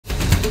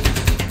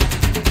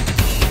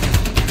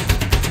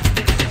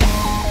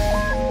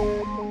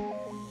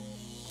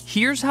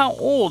Here's how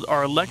old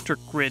our electric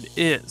grid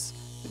is.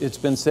 It's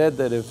been said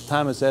that if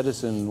Thomas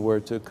Edison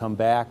were to come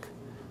back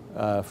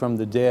from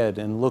the dead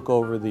and look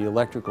over the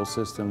electrical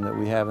system that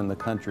we have in the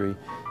country,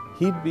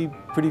 he'd be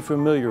pretty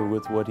familiar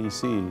with what he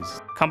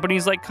sees.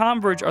 Companies like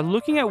Converge are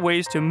looking at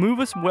ways to move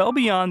us well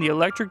beyond the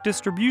electric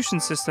distribution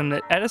system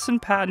that Edison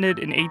patented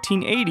in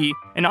 1880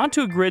 and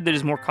onto a grid that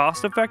is more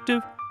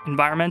cost-effective,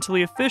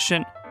 environmentally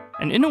efficient,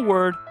 and in a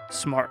word,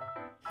 smart.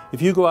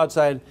 If you go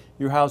outside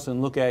your house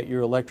and look at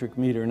your electric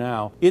meter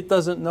now, it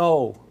doesn't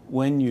know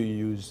when you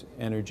use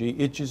energy,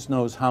 it just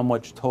knows how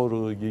much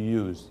total you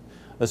used.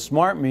 A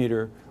smart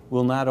meter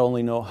will not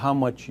only know how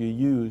much you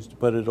used,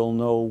 but it'll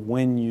know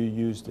when you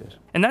used it.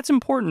 And that's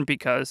important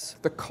because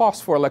the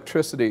cost for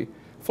electricity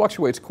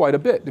fluctuates quite a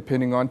bit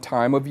depending on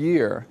time of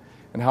year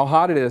and how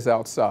hot it is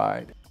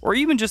outside. Or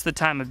even just the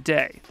time of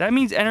day. That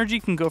means energy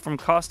can go from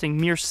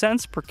costing mere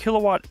cents per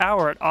kilowatt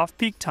hour at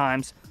off-peak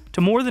times to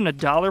more than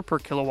 $1 per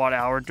kilowatt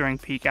hour during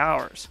peak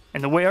hours.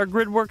 And the way our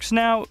grid works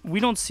now, we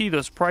don't see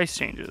those price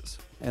changes.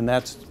 And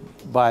that's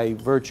by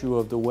virtue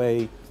of the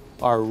way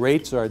our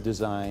rates are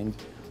designed,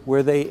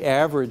 where they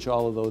average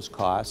all of those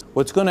costs.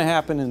 What's going to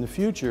happen in the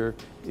future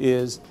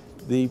is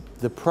the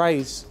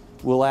price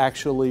will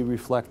actually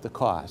reflect the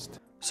cost.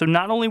 So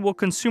not only will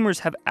consumers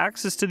have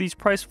access to these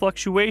price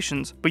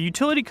fluctuations, but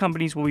utility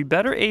companies will be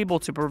better able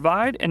to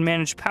provide and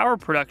manage power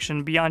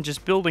production beyond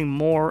just building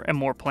more and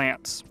more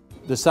plants.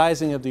 The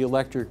sizing of the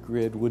electric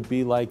grid would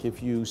be like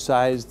if you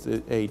sized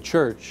a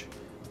church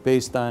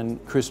based on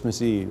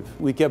Christmas Eve.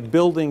 We kept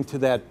building to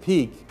that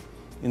peak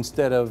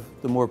instead of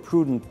the more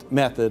prudent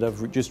method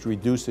of just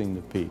reducing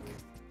the peak.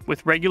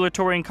 With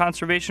regulatory and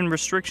conservation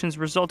restrictions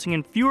resulting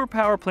in fewer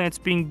power plants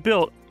being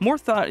built, more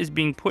thought is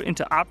being put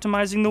into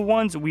optimizing the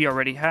ones we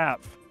already have.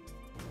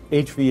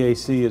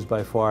 HVAC is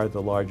by far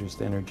the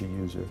largest energy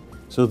user.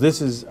 So this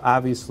is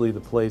obviously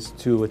the place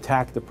to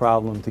attack the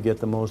problem to get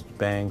the most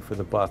bang for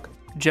the buck.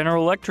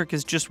 General Electric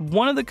is just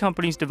one of the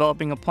companies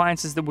developing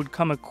appliances that would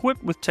come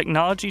equipped with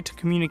technology to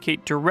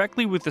communicate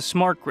directly with the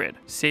smart grid,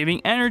 saving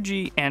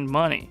energy and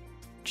money.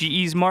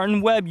 GE's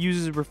Martin Webb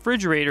uses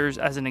refrigerators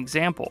as an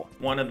example.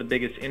 One of the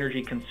biggest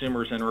energy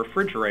consumers in a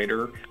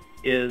refrigerator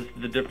is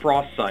the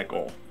defrost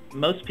cycle.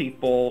 Most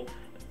people,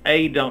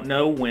 don't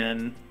know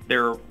when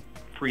their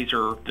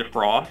freezer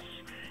defrosts,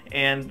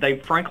 and they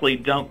frankly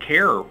don't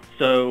care.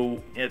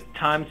 So at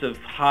times of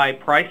high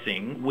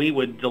pricing, we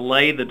would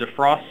delay the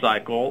defrost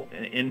cycle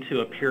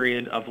into a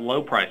period of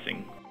low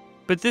pricing.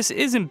 But this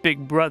isn't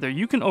Big Brother.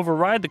 You can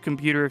override the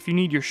computer if you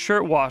need your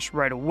shirt washed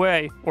right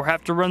away or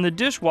have to run the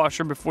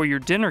dishwasher before your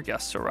dinner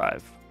guests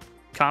arrive.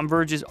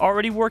 Converge is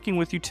already working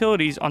with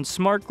utilities on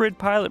smart grid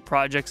pilot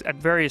projects at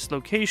various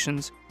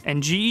locations,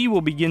 and GE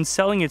will begin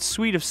selling its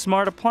suite of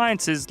smart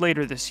appliances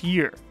later this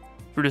year.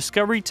 For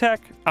Discovery Tech,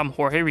 I'm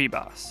Jorge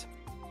RIbas.